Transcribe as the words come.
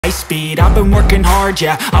high speed. I've been working hard,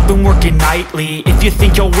 yeah, I've been working nightly. If you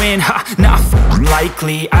think you'll win, ha, nah,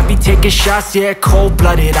 likely. I be taking shots, yeah,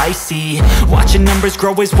 cold-blooded, icy. Watching numbers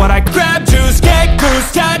grow is what I grab juice, get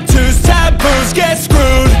goose, tattoos, taboos, get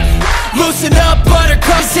screwed. Loosen up,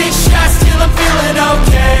 buttercups, and shots till I'm feeling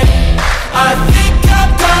okay. I think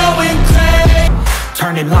I'm going crazy.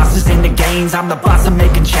 Turning losses into gains, I'm the boss, I'm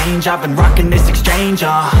making change. I've been rocking this exchange,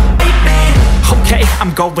 okay,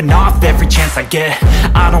 I'm going off every chance I get.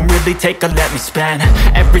 I don't really take or let me spend.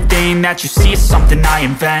 Everything that you see is something I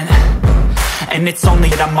invent. And it's only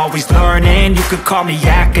that I'm always learning. You could call me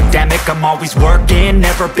academic, I'm always working.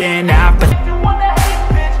 Never been apathetic.